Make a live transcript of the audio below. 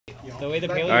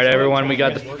Alright everyone, we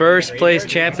got the first place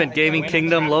champ at Gaming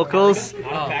Kingdom Locals.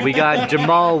 We got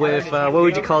Jamal with, what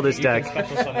would you call this deck?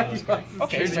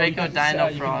 Draco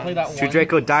Dino-Frogs.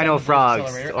 Draco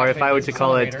Dino-Frogs, or if I were to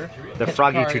call it, the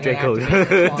Froggy Draco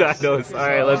Dinos.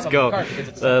 Alright, let's go.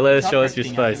 Let us show us your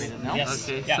spice.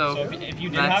 Okay, Yeah, so if you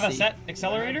didn't have a set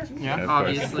accelerator, yeah,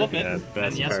 obviously. flip it, Yeah,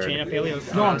 and yes, card. chain up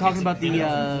paleo. No, I'm talking about the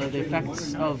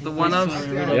effects of The one of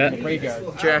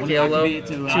Dracullo,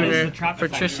 Tuner,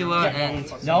 Patricula, and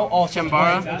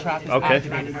Chambara, Okay.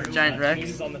 Giant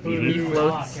Rex, he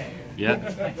floats, Yeah.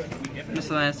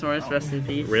 Miscellaneosaurus, rest in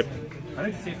peace. Rip.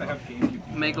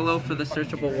 Megalo for the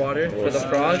searchable water, for the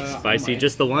frogs. Spicy,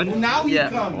 just the one? Yeah.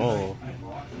 Oh.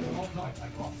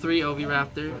 3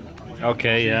 Oviraptor.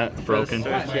 Okay, yeah. for the Broken.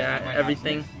 search, yeah,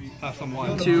 everything.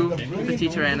 2 Petit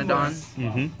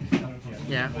Pteranodon.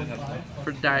 Yeah.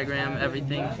 For diagram,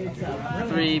 everything.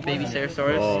 3 Baby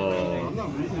Ceratosaurus. Oh.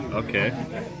 Okay.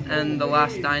 And the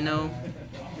last dino,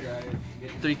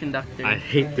 3 Conductor. I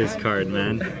hate this card,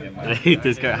 man. I hate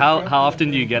this card. How often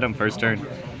do you get them first turn?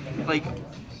 Like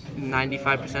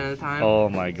 95% of the time. Oh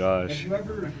my gosh.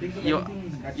 You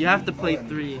have to play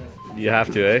 3. You have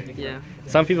to, eh? Yeah.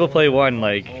 Some people play 1,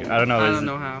 like, I don't know. I don't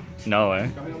know how. No, eh?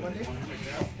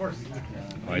 Oh,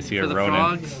 I see a For the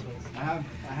Ronin. frogs,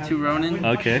 2 Ronin.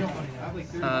 Okay.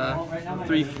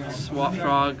 3 Swap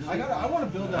Frog. And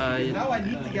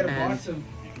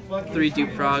 3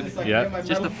 Dupe Frog. Yeah.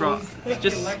 Just a frog.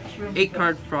 Just 8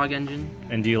 card frog engine.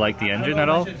 And do you like the engine at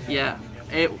all? Yeah.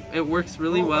 It works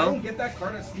really well with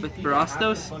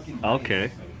Barastos.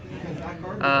 Okay.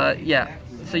 Yeah.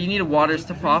 So you need waters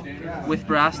to pop with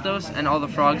Barastos, and all the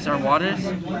frogs are waters,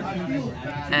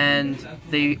 and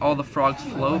all the frogs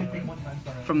float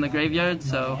from the graveyard.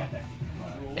 So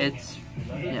it's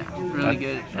really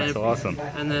good. That's awesome.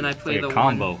 And then I play Like a the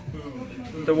combo.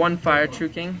 one Fire True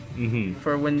King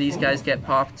for when these guys get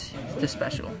popped to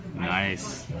special.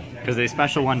 Nice. Because they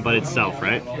special one, but itself,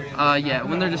 right? Yeah.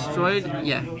 When they're destroyed,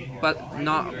 yeah, but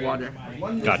not water.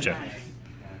 Gotcha.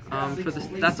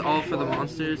 That's all for the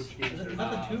monsters.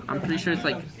 I'm pretty sure it's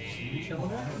like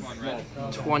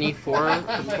 24 or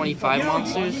 25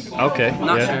 monsters. Okay.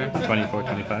 Not yeah. sure. 24,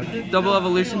 25. Double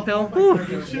evolution pill.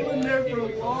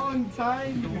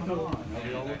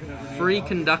 Free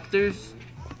conductors.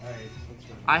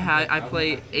 I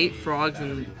play 8 frogs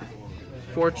and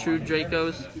 4 true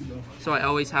Dracos, so I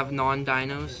always have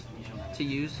non-dinos to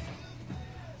use.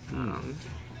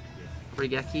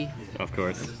 Regeki Of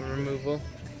course. for removal.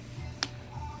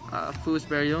 Foolish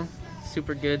Burial,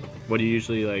 super good. What do you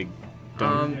usually like?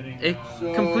 It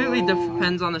completely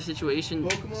depends on the situation.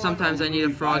 Sometimes I need a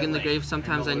frog in the grave,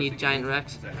 sometimes I need Giant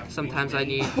Rex, sometimes I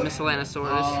need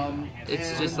Miscellaneosaurus.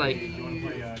 It's just like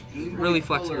really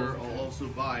flexible.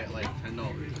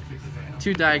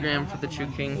 2 diagram for the True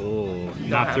King. Oh,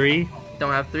 not 3?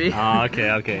 Don't have 3. Oh,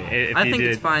 okay, okay. If I you think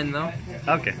did... it's fine though.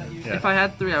 Okay, yeah. If I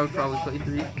had 3, I would probably play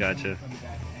 3. Gotcha.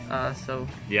 So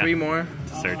Yeah. 3 more,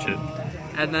 Search it.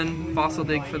 and then Fossil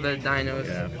Dig for the dinos.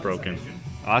 Yeah, broken.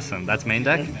 Awesome. That's main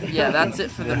deck? Yeah, that's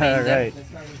it for the main All deck. right.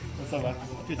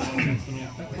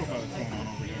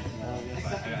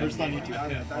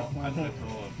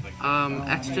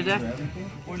 Extra deck.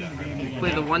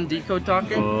 Play the 1 Decode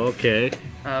Talker. Okay.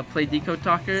 Play Decode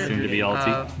Talker. Soon to be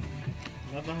ulti.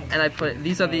 And I put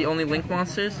these are the only link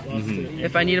monsters.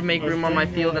 If I need to make room on my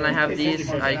field and I have these,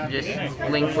 I just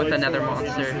link with another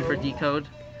monster for decode.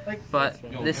 But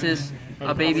this is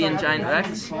a baby and Giant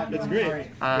Rex.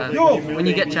 When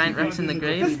you get Giant Rex in the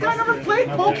grave, This guy never played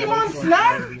Pokemon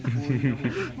Snap?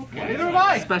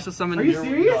 special summon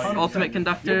serious? Ultimate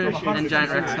Conductor and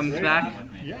Giant Rex comes back.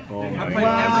 Oh my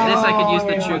This I could use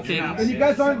the True And you Kings,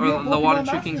 guys aren't real or the Water Pokemon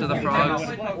True Kings or the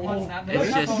masters. Frogs.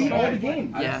 It's just, All the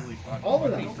games. yeah. All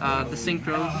of them. The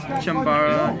Synchros,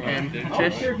 Chambara, and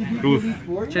Trish. Oof.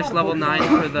 Trish level 9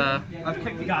 for the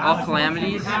All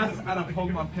Calamities.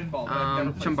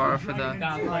 Chambara for the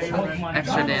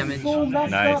extra damage.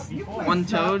 Nice. 1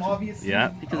 Toad, Yeah.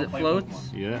 because it floats.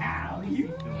 Yeah.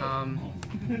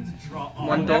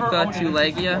 1 Dolka, 2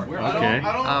 Legia. Okay.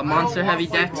 Monster heavy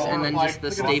decks, and then just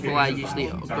the staple I usually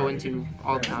go into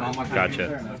all the time.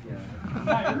 Gotcha.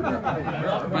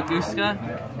 Maguska,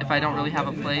 if I don't really have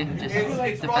a play, just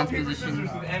defense position,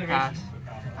 pass.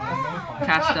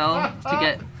 Castel to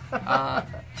get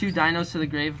 2 dinos to the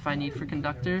grave if I need for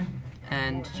conductor,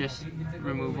 and just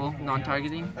removal,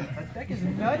 non-targeting.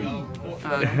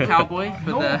 Cowboy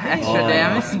for the extra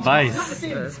damage. Spice.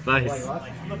 Spice.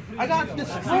 I got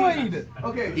destroyed.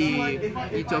 Okay.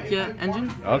 The Utopia engine,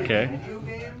 Okay.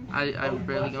 I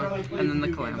barely go, and then the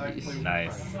calamities.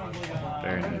 Nice.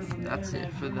 Very nice. That's it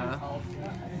for the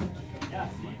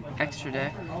extra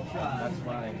deck.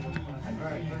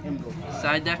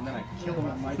 Side deck.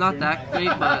 It's not that great,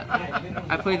 but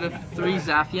I play the 3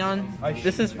 Zaphion.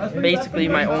 This is basically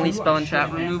my only spell and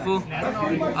trap removal,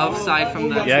 aside from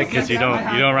the. Yeah, because you don't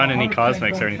run any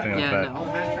cosmics or anything like that.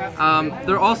 No.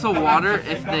 They're also water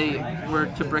if they were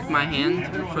to brick my hand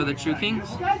for the True Kings,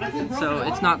 so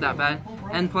it's not that bad.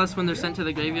 And plus, when they're sent to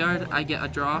the graveyard, I get a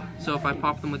draw. So if I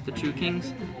pop them with the True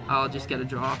Kings, I'll just get a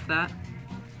draw off that.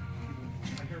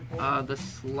 The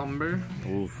Slumber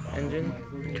engine.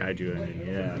 Kaiju engine,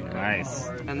 yeah, nice.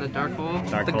 And the Dark Hole.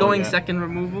 Dark Hole, going yeah. second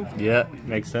removal. Yeah,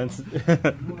 makes sense.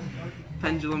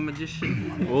 Pendulum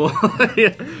Magician.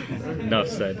 Yeah. Enough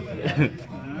said.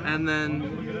 And then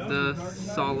the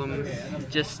Solemn,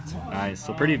 just nice.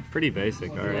 So pretty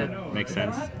basic. All right, yeah. Makes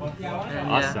sense.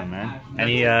 And awesome, man.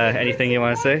 Anything you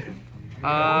want to say?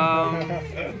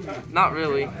 Not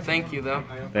really. Thank you though.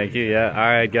 Thank you. Yeah. All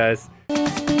right, guys.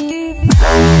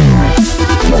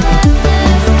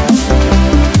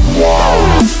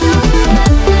 Wow.